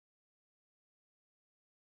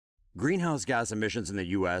Greenhouse gas emissions in the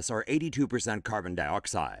U.S. are 82% carbon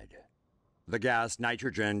dioxide. The gas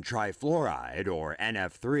nitrogen trifluoride, or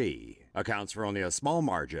NF3, accounts for only a small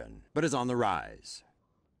margin, but is on the rise.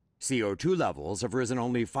 CO2 levels have risen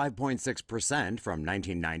only 5.6% from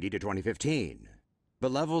 1990 to 2015,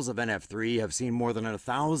 but levels of NF3 have seen more than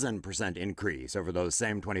 1,000% increase over those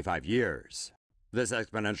same 25 years. This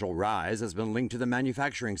exponential rise has been linked to the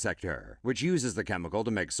manufacturing sector, which uses the chemical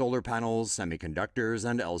to make solar panels, semiconductors,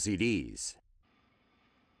 and LCDs.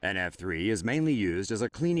 NF3 is mainly used as a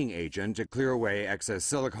cleaning agent to clear away excess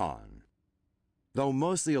silicone. Though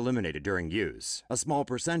mostly eliminated during use, a small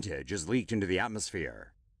percentage is leaked into the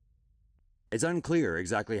atmosphere. It's unclear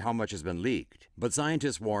exactly how much has been leaked, but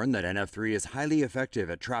scientists warn that NF3 is highly effective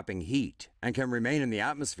at trapping heat and can remain in the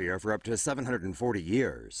atmosphere for up to 740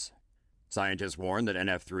 years. Scientists warn that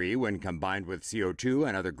NF3, when combined with CO2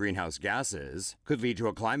 and other greenhouse gases, could lead to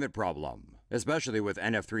a climate problem, especially with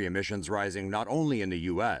NF3 emissions rising not only in the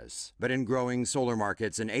US, but in growing solar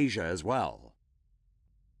markets in Asia as well.